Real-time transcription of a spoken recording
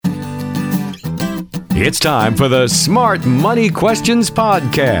It's time for the Smart Money Questions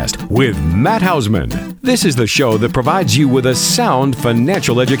Podcast with Matt Hausman. This is the show that provides you with a sound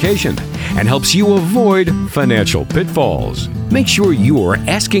financial education and helps you avoid financial pitfalls. Make sure you are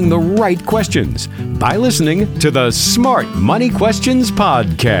asking the right questions by listening to the Smart Money Questions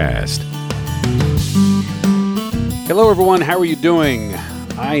Podcast. Hello, everyone. How are you doing?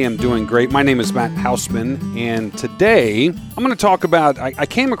 I am doing great. My name is Matt Hausman, and today I'm going to talk about, I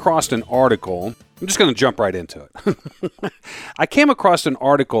came across an article. I'm just going to jump right into it. I came across an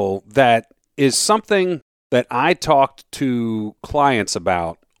article that is something that I talked to clients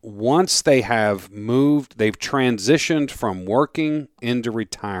about once they have moved, they've transitioned from working into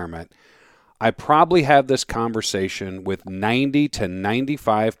retirement. I probably have this conversation with 90 to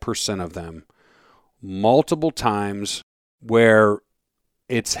 95% of them multiple times, where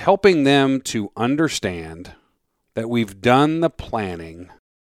it's helping them to understand that we've done the planning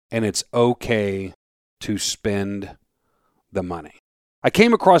and it's okay to spend the money. I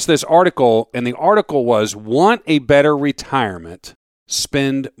came across this article, and the article was, "Want a Better Retirement?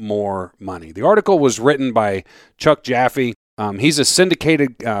 Spend More Money." The article was written by Chuck Jaffe. He's a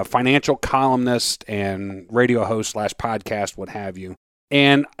syndicated financial columnist and radio host / podcast, what have you.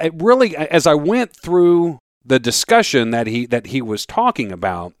 And it really, as I went through the discussion that he was talking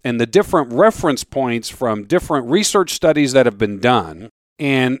about and the different reference points from different research studies that have been done,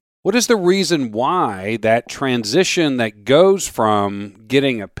 and what is the reason why that transition that goes from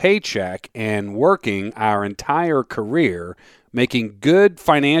getting a paycheck and working our entire career, making good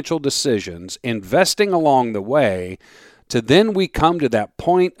financial decisions, investing along the way, to then we come to that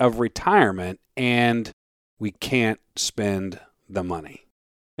point of retirement and we can't spend the money.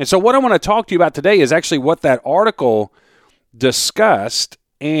 And so what I want to talk to you about today is actually what that article discussed,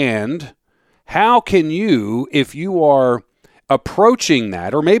 and how can you, if you are approaching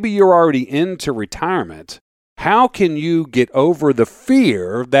that, or maybe you're already into retirement, how can you get over the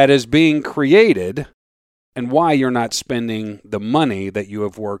fear that is being created and why you're not spending the money that you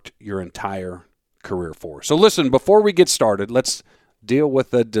have worked your entire career for? So listen, before we get started, let's deal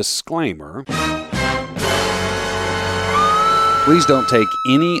with a disclaimer. Please don't take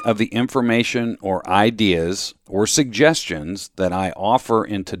any of the information or ideas or suggestions that I offer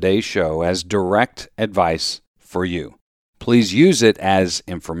in today's show as direct advice for you. Please use it as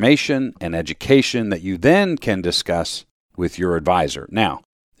information and education that you then can discuss with your advisor. Now,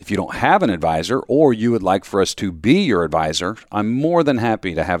 if you don't have an advisor, or you would like for us to be your advisor, I'm more than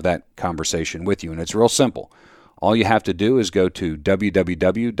happy to have that conversation with you. And it's real simple. All you have to do is go to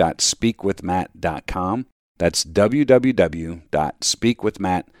www.speakwithmatt.com. That's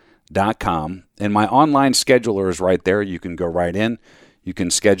www.speakwithmatt.com. And my online scheduler is right there. You can go right in. You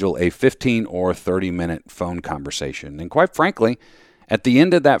can schedule a 15 or 30-minute phone conversation. And quite frankly, at the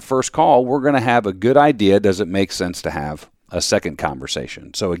end of that first call, we're going to have a good idea. Does it make sense to have a second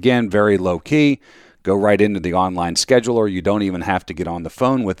conversation? So again, very low key. Go right into the online scheduler. You don't even have to get on the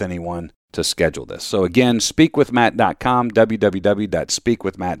phone with anyone to schedule this. So again, speakwithmatt.com,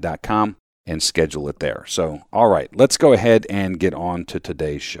 www.speakwithmatt.com, and schedule it there. So, all right, let's go ahead and get on to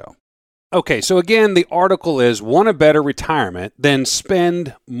today's show. Okay, so again, the article is, "Want a Better Retirement? Then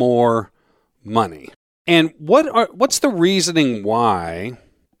Spend More Money." And what's the reasoning why?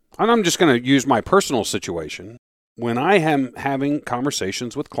 And I'm just going to use my personal situation. When I am having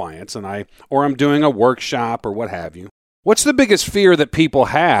conversations with clients or I'm doing a workshop or what have you, what's the biggest fear that people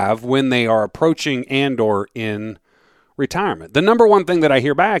have when they are approaching and or in retirement? The number one thing that I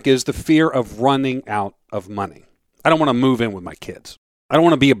hear back is the fear of running out of money. I don't want to move in with my kids. I don't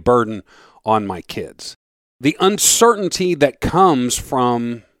want to be a burden on my kids. The uncertainty that comes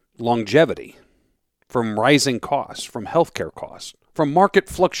from longevity, from rising costs, from healthcare costs, from market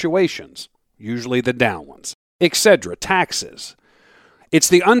fluctuations, usually the down ones, etc., taxes. It's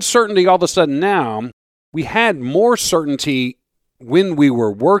the uncertainty all of a sudden now. We had more certainty when we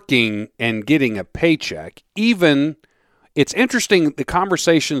were working and getting a paycheck. Even, it's interesting, the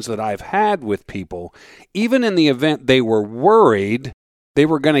conversations that I've had with people, even in the event they were worried they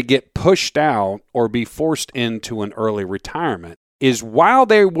were going to get pushed out or be forced into an early retirement, is while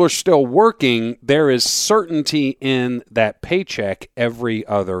they were still working, there is certainty in that paycheck every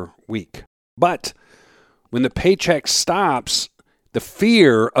other week. But when the paycheck stops, the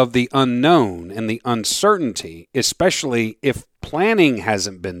fear of the unknown and the uncertainty, especially if planning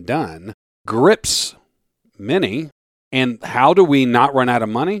hasn't been done, grips many. And how do we not run out of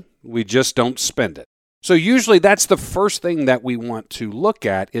money? We just don't spend it. So usually that's the first thing that we want to look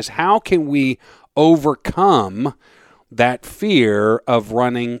at, is how can we overcome that fear of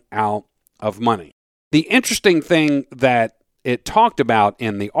running out of money. The interesting thing that it talked about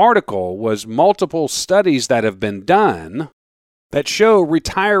in the article was multiple studies that have been done that show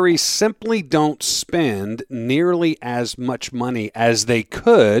retirees simply don't spend nearly as much money as they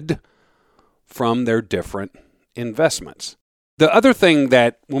could from their different investments. The other thing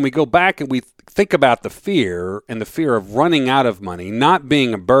that when we go back and we think about the fear and the fear of running out of money, not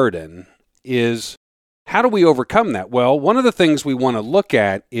being a burden, is how do we overcome that? Well, one of the things we want to look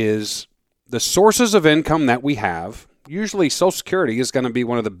at is the sources of income that we have. Usually Social Security is going to be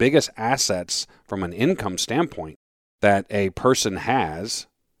one of the biggest assets from an income standpoint that a person has.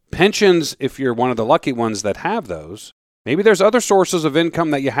 Pensions, if you're one of the lucky ones that have those. Maybe there's other sources of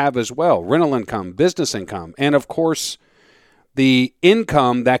income that you have as well, rental income, business income, and of course, the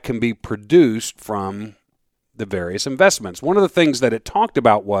income that can be produced from the various investments. One of the things that it talked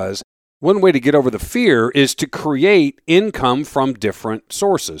about was one way to get over the fear is to create income from different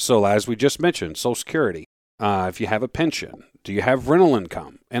sources. So as we just mentioned, Social Security, if you have a pension, do you have rental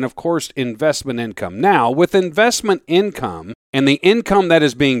income? And of course, investment income. Now, with investment income and the income that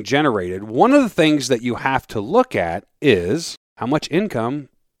is being generated, one of the things that you have to look at is how much income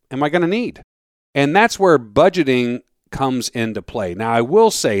am I going to need? And that's where budgeting comes into play. Now, I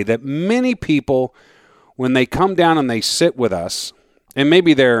will say that many people, when they come down and they sit with us, and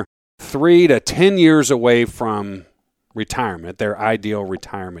maybe they're 3 to 10 years away from retirement, their ideal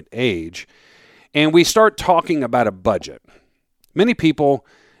retirement age, and we start talking about a budget. Many people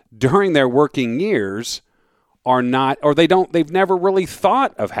during their working years are not, or they've never really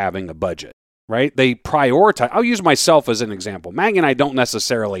thought of having a budget, right? They prioritize. I'll use myself as an example. Maggie and I don't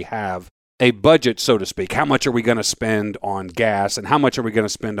necessarily have a budget, so to speak. How much are we going to spend on gas and how much are we going to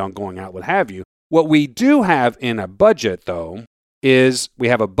spend on going out, what have you? What we do have in a budget, though, is we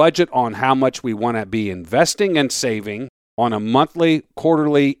have a budget on how much we want to be investing and saving on a monthly,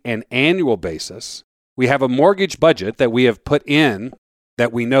 quarterly, and annual basis. We have a mortgage budget that we have put in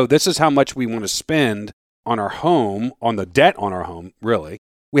that we know this is how much we want to spend on our home, on the debt on our home, really.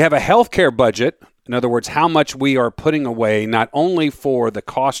 We have a healthcare budget. In other words, how much we are putting away not only for the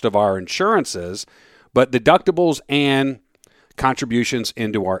cost of our insurances, but deductibles and contributions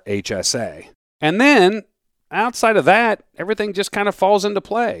into our HSA. And then outside of that, everything just kind of falls into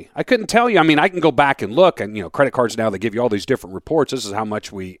play. I couldn't tell you. I mean, I can go back and look, and credit cards now, they give you all these different reports. This is how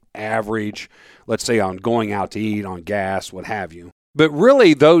much we average, let's say, on going out to eat, on gas, what have you. But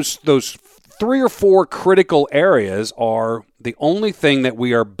really, those 3 or 4 critical areas are the only thing that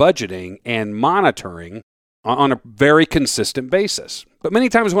we are budgeting and monitoring on a very consistent basis. But many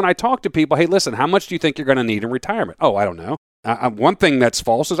times when I talk to people, hey, listen, how much do you think you're going to need in retirement? Oh, I don't know. One thing that's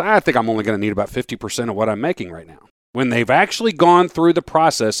false is I think I'm only going to need about 50% of what I'm making right now. When they've actually gone through the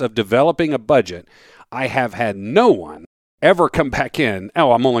process of developing a budget, I have had no one ever come back in,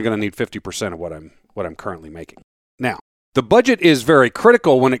 oh, I'm only going to need 50% of what I'm currently making. Now, the budget is very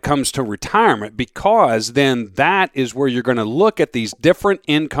critical when it comes to retirement because then that is where you're going to look at these different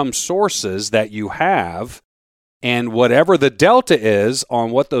income sources that you have, and whatever the delta is on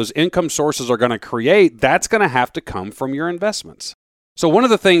what those income sources are going to create, that's going to have to come from your investments. So one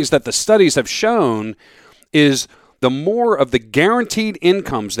of the things that the studies have shown is the more of the guaranteed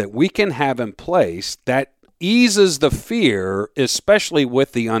incomes that we can have in place, that eases the fear, especially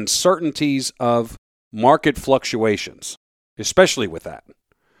with the uncertainties of market fluctuations, especially with that.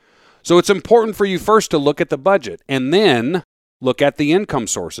 So it's important for you first to look at the budget and then look at the income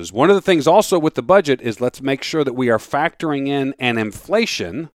sources. One of the things also with the budget is let's make sure that we are factoring in an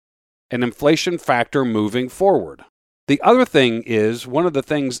inflation factor moving forward. The other thing is, one of the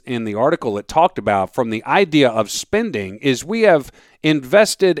things in the article it talked about from the idea of spending is we have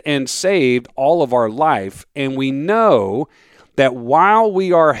invested and saved all of our life, and we know that while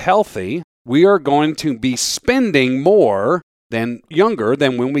we are healthy, we are going to be spending more than younger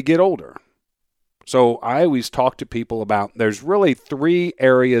than when we get older. So I always talk to people about there's really 3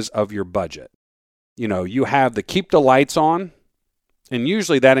 areas of your budget. You have the keep the lights on, and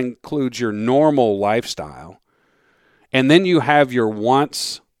usually that includes your normal lifestyle. And then you have your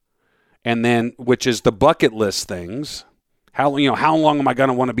wants, and then which is the bucket list things. How long am I going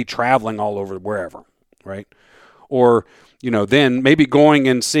to want to be traveling all over wherever, right? Or, then maybe going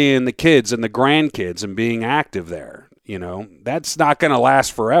and seeing the kids and the grandkids and being active there. That's not going to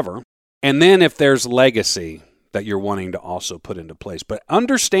last forever. And then if there's legacy that you're wanting to also put into place. But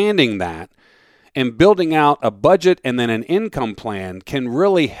understanding that and building out a budget and then an income plan can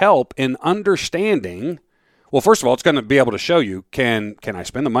really help in understanding, well, first of all, it's going to be able to show you, can I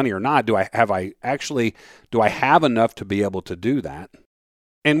spend the money or not? Do I have enough to be able to do that?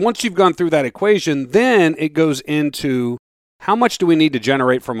 And once you've gone through that equation, then it goes into how much do we need to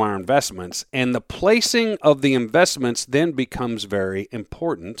generate from our investments? And the placing of the investments then becomes very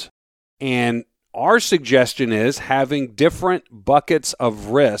important. And our suggestion is having different buckets of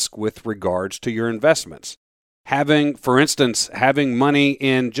risk with regards to your investments. Having, for instance, having money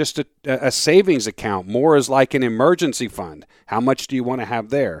in just a savings account, more as like an emergency fund. How much do you want to have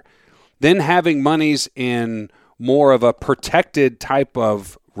there? Then having monies in more of a protected type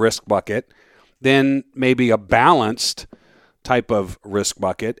of risk bucket, then maybe a balanced type of risk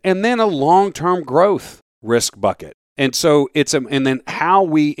bucket, and then a long-term growth risk bucket. And so and then how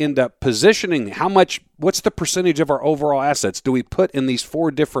we end up positioning, what's the percentage of our overall assets do we put in these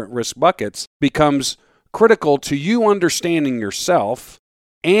 4 different risk buckets becomes critical to you understanding yourself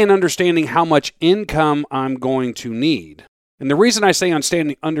and understanding how much income I'm going to need. And the reason I say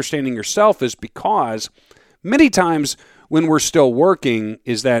understanding yourself is because many times when we're still working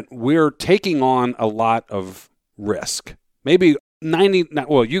is that we're taking on a lot of risk. Maybe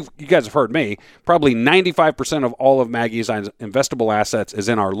you guys have heard me, probably 95% of all of Maggie's investable assets is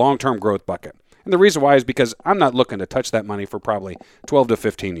in our long-term growth bucket. And the reason why is because I'm not looking to touch that money for probably 12 to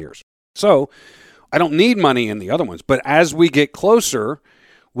 15 years. So I don't need money in the other ones. But as we get closer,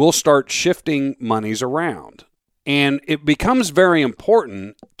 we'll start shifting monies around. And it becomes very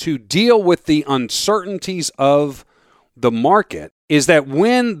important to deal with the uncertainties of the market, is that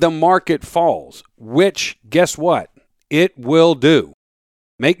when the market falls, which, guess what? It will do.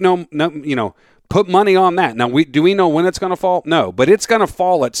 Put money on that. Now, do we know when it's going to fall? No, but it's going to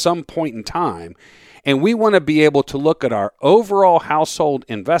fall at some point in time. And we want to be able to look at our overall household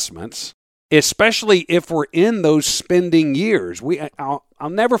investments, especially if we're in those spending years. I'll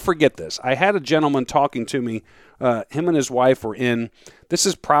never forget this. I had a gentleman talking to me. Him and his wife were this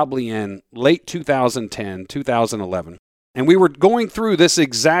is probably in late 2010, 2011. And we were going through this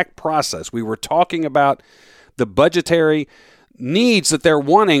exact process. We were talking about the budgetary needs that they're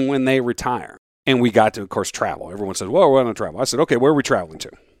wanting when they retire. And we got to, of course, travel. Everyone said, well, we're going to travel. I said, okay, where are we traveling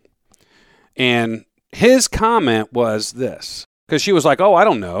to? And his comment was this, because she was like, oh, I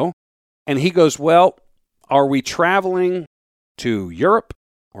don't know. And he goes, well, are we traveling to Europe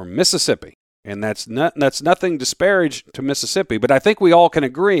or Mississippi? And that's nothing disparage to Mississippi, but I think we all can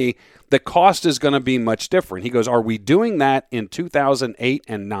agree the cost is going to be much different. He goes, are we doing that in 2008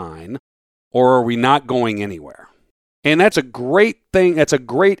 and 9, or are we not going anywhere? And that's a great thing. That's a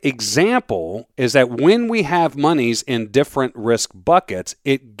great example, is that when we have monies in different risk buckets,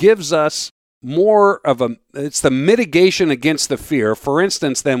 it gives us more of it's the mitigation against the fear. For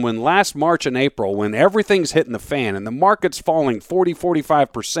instance, then when last March and April, when everything's hitting the fan and the market's falling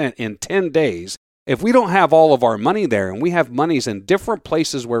 45% in 10 days, if we don't have all of our money there and we have monies in different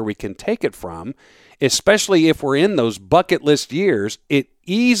places where we can take it from, especially if we're in those bucket list years, it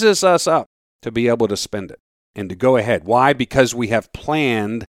eases us up to be able to spend it and to go ahead. Why? Because we have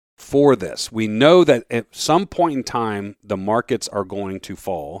planned for this. We know that at some point in time, the markets are going to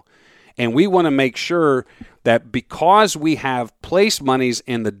fall. And we want to make sure that because we have placed monies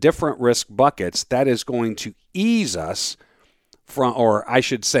in the different risk buckets, that is going to ease us from, or I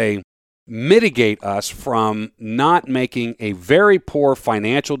should say, mitigate us from not making a very poor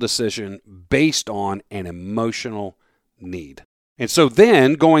financial decision based on an emotional need. And so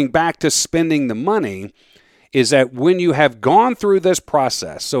then going back to spending the money is that when you have gone through this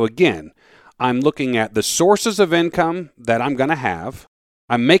process, so again, I'm looking at the sources of income that I'm going to have.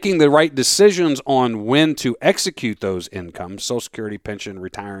 I'm making the right decisions on when to execute those incomes, Social Security, pension,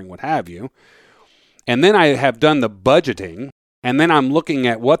 retiring, what have you. And then I have done the budgeting, and then I'm looking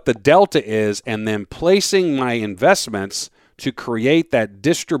at what the delta is and then placing my investments to create that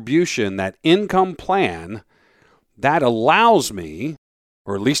distribution, that income plan that allows me,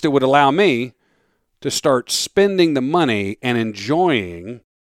 or at least it would allow me, to start spending the money and enjoying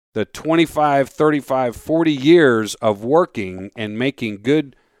the 25, 35, 40 years of working and making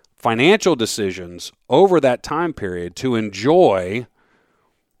good financial decisions over that time period to enjoy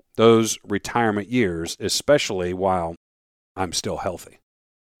those retirement years, especially while I'm still healthy.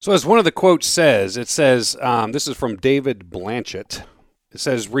 So as one of the quotes says, it says, this is from David Blanchett. It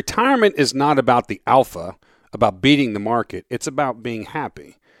says, retirement is not about the alpha, about beating the market. It's about being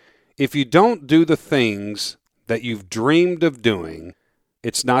happy. If you don't do the things that you've dreamed of doing,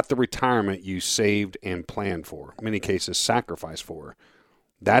 it's not the retirement you saved and planned for, in many cases sacrificed for.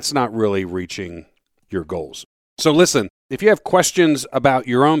 That's not really reaching your goals. So listen, if you have questions about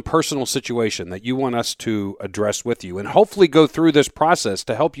your own personal situation that you want us to address with you and hopefully go through this process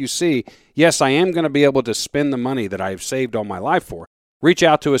to help you see, yes, I am going to be able to spend the money that I've saved all my life for, reach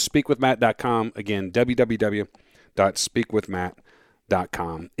out to us, speakwithmatt.com. Again, www.speakwithmatt.com.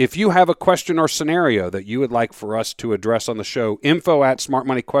 smartmoneyquestions.com. If you have a question or scenario that you would like for us to address on the show,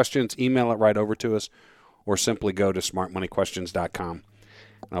 info@smartmoneyquestions, email it right over to us, or simply go to smartmoneyquestions.com.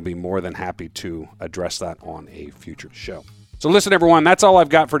 I'll be more than happy to address that on a future show. So listen, everyone, that's all I've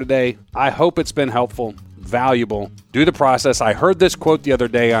got for today. I hope it's been helpful, valuable. Do the process. I heard this quote the other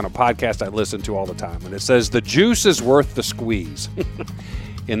day on a podcast I listen to all the time, and it says, the juice is worth the squeeze.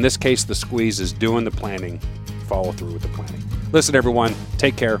 In this case, the squeeze is doing the planning. Follow through with the planning. Listen, everyone,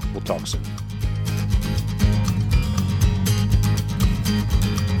 take care. We'll talk soon.